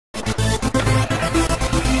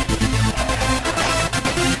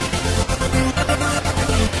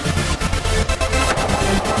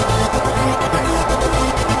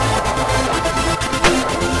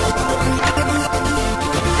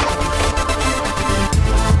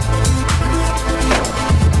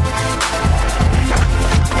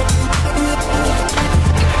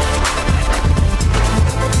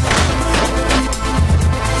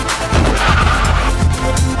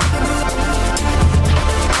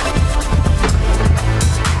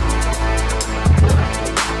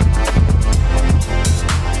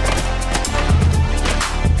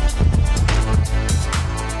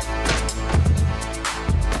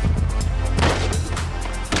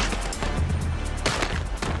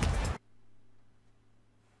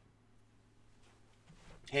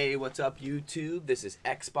Hey, what's up, YouTube? This is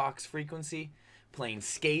Xbox Frequency playing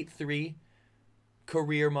Skate 3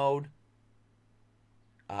 career mode,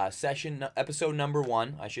 episode number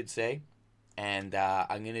 1, I should say. And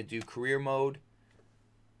I'm gonna do career mode,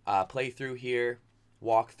 playthrough here,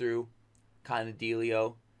 walkthrough, kind of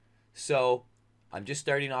dealio. So I'm just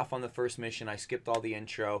starting off on the first mission. I skipped all the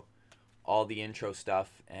intro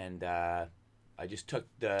stuff, and I just took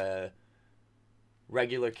the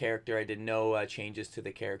regular character. I did no changes to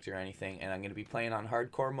the character or anything, and I'm going to be playing on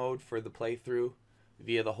hardcore mode for the playthrough,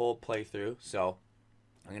 via the whole playthrough. So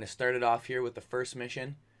I'm going to start it off here with the first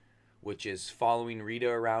mission, which is following Rita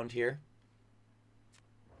around here,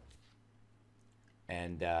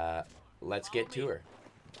 and let's get to her.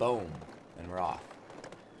 Boom, and we're off.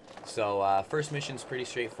 So first mission's pretty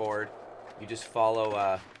straightforward. You just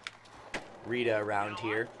follow Rita around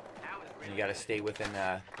here, and you got to stay within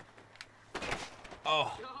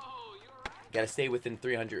gotta stay within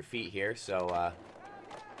 300 feet here, so I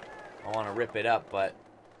want to rip it up, but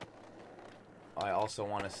I also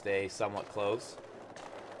want to stay somewhat close.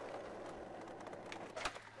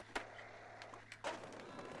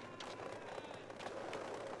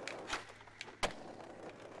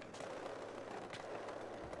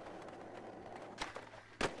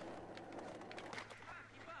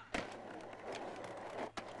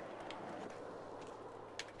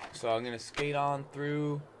 So I'm gonna skate on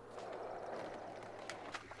through.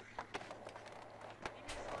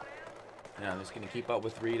 And I'm just gonna keep up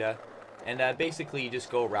with Rita, and basically you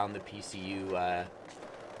just go around the PCU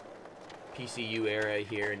area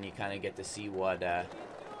here, and you kind of get to see what's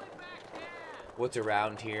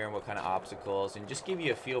around here and what kind of obstacles, and just give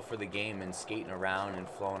you a feel for the game and skating around and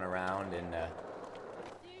flowing around. And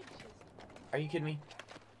are you kidding me?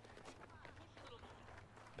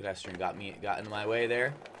 Pedestrian got in my way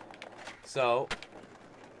there. So,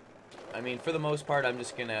 I mean, for the most part, I'm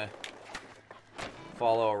just gonna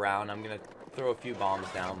follow around. I'm gonna throw a few bombs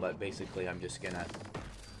down, but basically I'm just gonna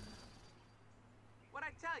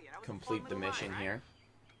complete the mission here.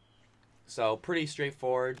 So pretty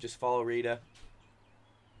straightforward. Just follow Rita,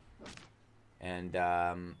 and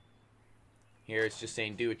here it's just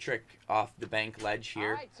saying do a trick off the bank ledge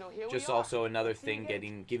here. Right, so here just we are. also another thing,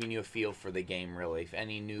 giving you a feel for the game, really. If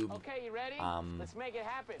any noob, Okay, you ready? Let's make it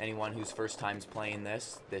happen. anyone who's first time's playing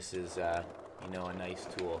this is you know, a nice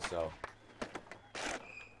tool. So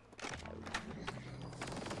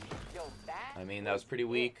Yo, I mean, that was pretty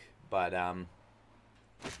weak, but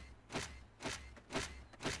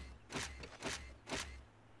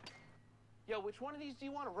Yo, which one of these do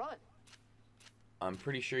you want to run? I'm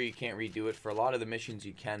pretty sure you can't redo it. For a lot of the missions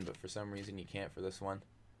you can, but for some reason you can't for this one.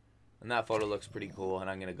 And that photo looks pretty cool, and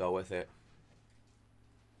I'm gonna go with it.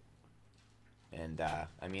 And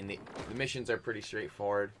I mean, the missions are pretty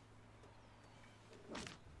straightforward.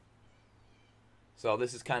 So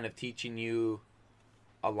this is kind of teaching you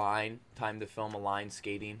a line, time to film a line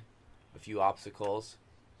skating, a few obstacles.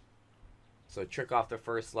 So trick off the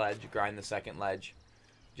first ledge, grind the second ledge.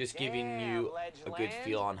 Just giving you a good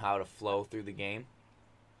feel on how to flow through the game.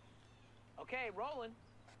 Okay, rolling.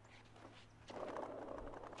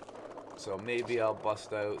 So maybe I'll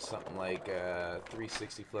bust out something like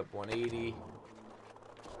 360 flip 180.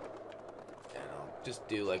 And I'll just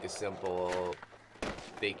do like a simple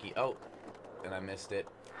fakie. Oh, and I missed it.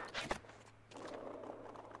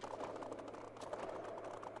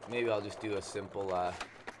 Maybe I'll just do a simple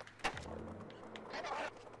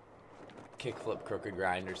kickflip crooked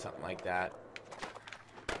grind or something like that.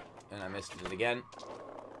 And I missed it again.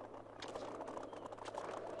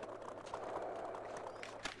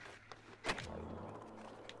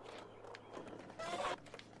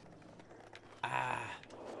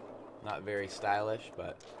 Not very stylish,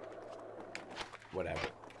 but whatever.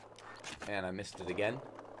 And I missed it again.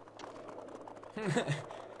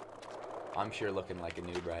 I'm sure looking like a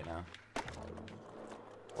noob right now.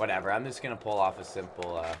 Whatever, I'm just gonna pull off a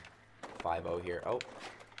simple 5-0 here. Oh,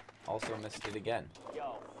 also missed it again.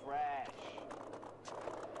 Yo, fresh.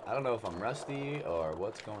 I don't know if I'm rusty or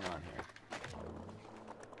what's going on here.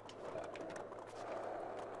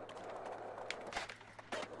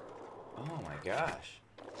 Oh my gosh.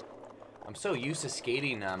 I'm so used to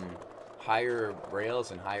skating higher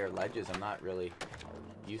rails and higher ledges. I'm not really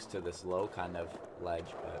used to this low kind of ledge,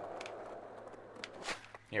 but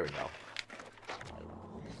here we go.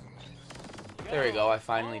 There we go. I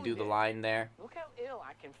finally do the line there. Look how ill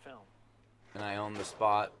I can film. And I own the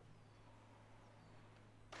spot.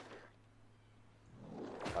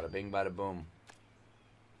 Bada bing, bada boom.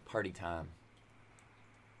 Party time.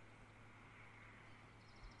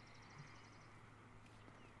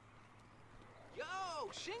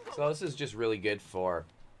 So this is just really good for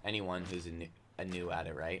anyone who's a new at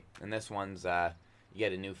it, right? And this one's you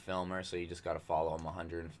get a new filmer, so you just gotta follow him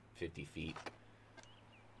 150 feet.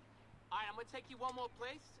 Alright, I'm gonna take you one more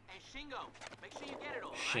place, and Shingo, make sure you get it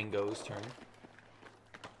all. Shingo's turn.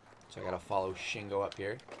 So I gotta follow Shingo up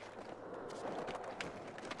here.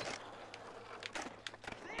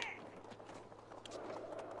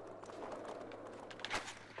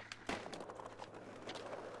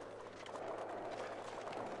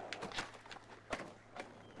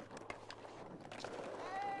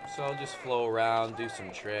 So I'll just flow around, do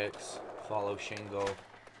some tricks, follow Shingo.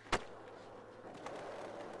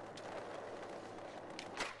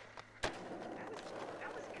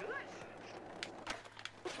 That was good.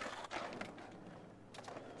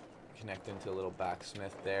 Connect into a little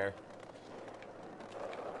backsmith there.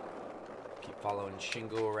 Keep following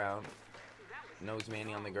Shingo around. Nose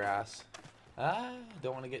manny on the grass.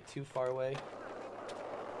 Don't want to get too far away.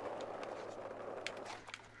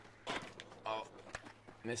 Oh,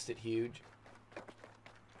 missed it huge.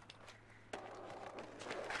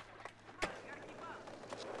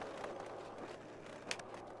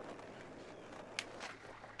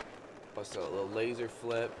 Bust a little laser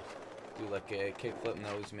flip. Do like a kickflip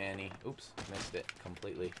nose manny. Oops, missed it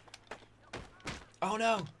completely. Oh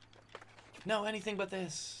no! No, anything but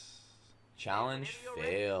this. Challenge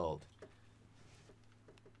failed.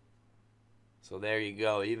 So there you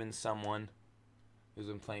go. Even someone who's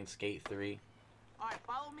been playing Skate 3. Alright,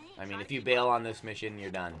 follow me. I mean, if you bail on this mission, you're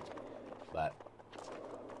done. But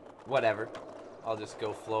whatever. I'll just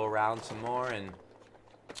go flow around some more and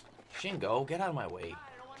Shingo, get out of my way.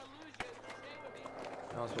 I don't want to lose you. Stay with me.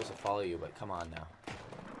 I know I'm supposed to follow you, but come on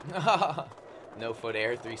now. No foot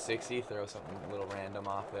air 360. Throw something a little random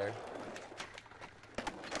off there.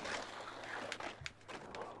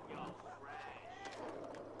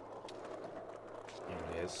 There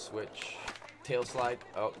it is. Switch. Tail slide.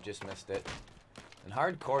 Oh, just missed it. In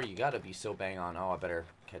hardcore, you gotta be so bang on. Oh, I better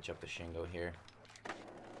catch up to Shingo here.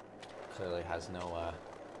 Clearly has no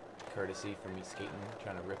courtesy for me skating.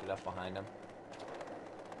 Trying to rip it up behind him.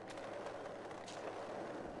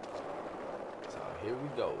 So here we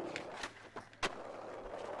go.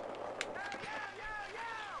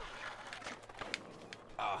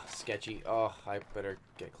 Ah, sketchy. Oh, I better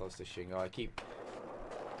get close to Shingo.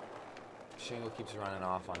 Shingo keeps running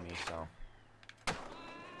off on me, so.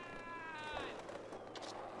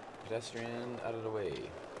 Pedestrian out of the way.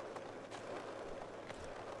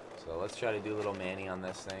 So let's try to do a little manny on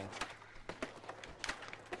this thing.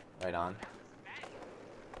 Right on.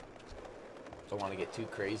 Don't want to get too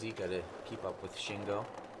crazy. Gotta keep up with Shingo.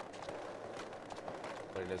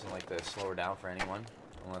 But he doesn't like to slow her down for anyone.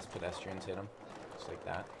 Unless pedestrians hit him. Just like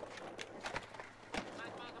that.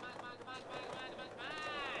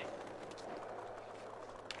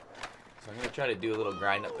 So I'm going to try to do a little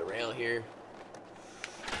grind up the rail here.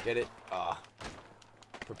 Get it?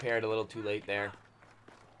 Prepared a little too late there.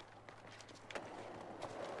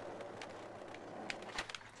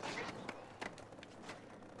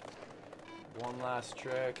 One last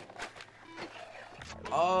trick.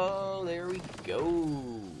 Oh, there we go.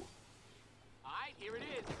 Alright, here it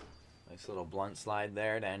is. Nice little blunt slide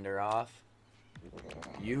there to end her off.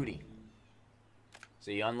 Beauty.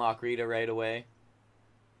 So you unlock Rita right away.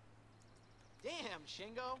 Damn,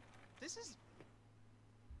 Shingo. This is...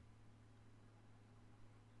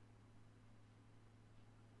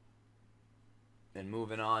 And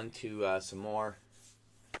moving on to some more.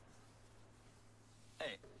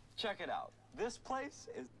 Hey, check it out. This place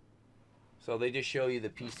is... So they just show you the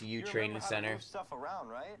PCU training center, Stuff around,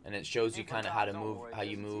 right? and it shows you If kind of not, how to don't move, worry, how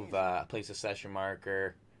you 'cause it's move, easy. place a session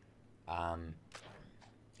marker, and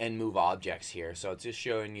move objects here. So it's just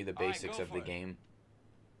showing you the All right, basics go of for the it. game.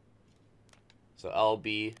 So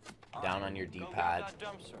LB down on your Go get D-pad that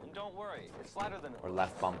dumpster, and don't worry, it's lighter than... or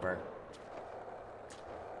left bumper.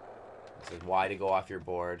 It says Y to go off your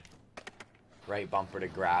board, right bumper to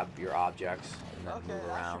grab your objects and then Okay, move that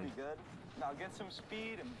around. should be good. Now get some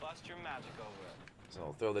speed and bust your magic over it.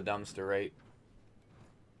 So throw the dumpster right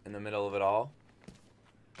in the middle of it all.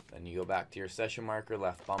 Then you go back to your session marker,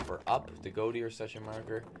 left bumper up to go to your session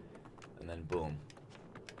marker, and then boom.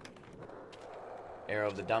 Arrow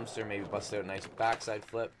of the dumpster, maybe bust out a nice backside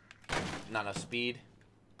flip. Not enough speed.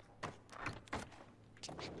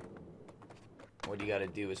 What you gotta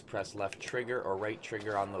do is press left trigger or right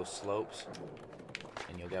trigger on those slopes,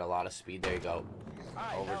 and you'll get a lot of speed. There you go. All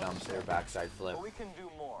right, Over now dumpster, listen, backside flip. But we can do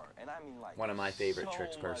more, and I mean like One of my favorite so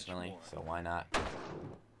tricks much personally, more. so why not?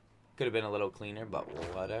 Could have been a little cleaner, but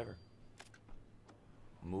whatever.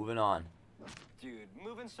 Moving on. Dude,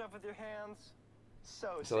 moving stuff with your hands,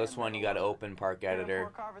 So this one you got to open park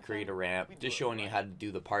editor, create a ramp, just showing you how to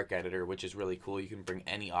do the park editor, which is really cool. You can bring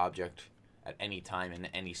any object at any time in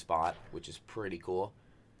any spot, which is pretty cool.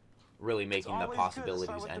 Really making the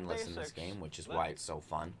possibilities endless in this game, which is why it's so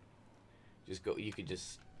fun. Just go, you could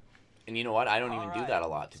just, and you know what? I don't even do that a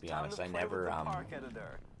lot, to be honest. I never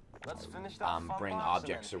bring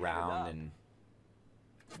objects around and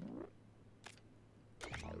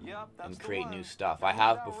create new stuff. I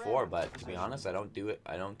have before, but to be honest, I don't do it.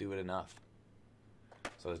 I don't do it enough.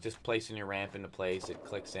 So it's just placing your ramp into place. It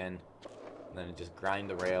clicks in, and then it just grind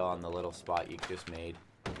the rail on the little spot you just made.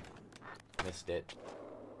 Missed it.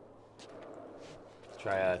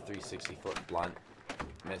 Try a 360-foot blunt.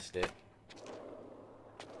 Missed it.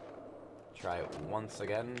 Try it once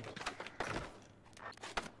again.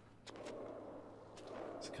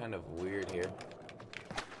 It's kind of weird here.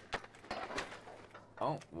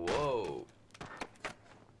 Oh, whoa.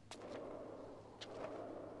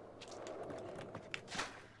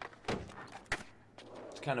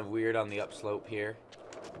 It's kind of weird on the upslope here.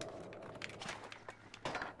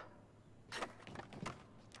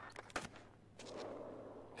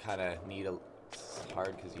 Kind of need a... It's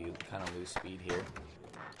hard because you kind of lose speed here.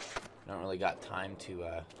 Don't really got time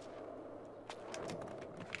to...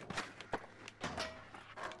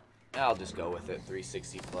 I'll just go with it.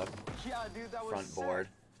 360 flip. Yeah, dude, that was front board.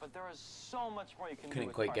 But there is so much more you can do.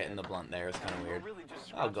 Couldn't quite get in the blunt there. It's kind of weird.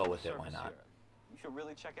 I'll go with it. Why not? You should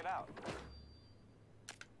really check it out.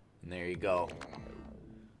 And there you go.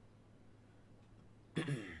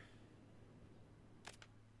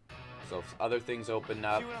 So other things opened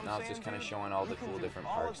up. Now it's just kind of showing all the cool different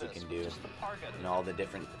parks you can do, and all the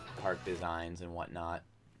different park designs and whatnot,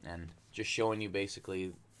 and just showing you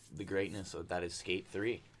basically the greatness of that is Skate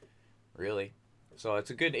 3. Really. So it's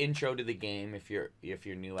a good intro to the game if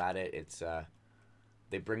you're new at it. It's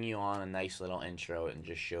they bring you on a nice little intro and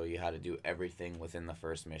just show you how to do everything within the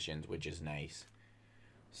first missions, which is nice.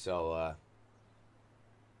 So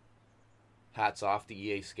hats off to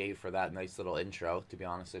EA Skate for that nice little intro. To be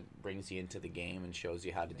honest, it brings you into the game and shows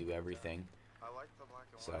you how to do everything.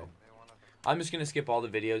 So I'm just gonna skip all the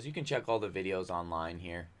videos. You can check all the videos online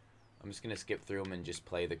here. I'm just gonna skip through them and just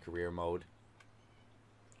play the career mode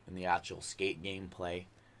and the actual Skate gameplay.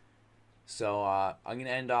 So I'm gonna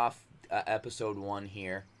end off episode 1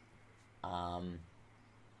 here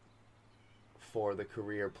for the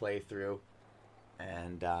career playthrough.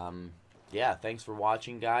 And yeah, thanks for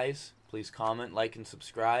watching, guys. Please comment, like, and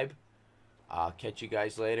subscribe. Catch you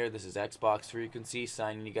guys later. This is Xbox Frequency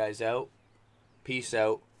signing you guys out. Peace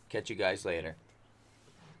out. Catch you guys later.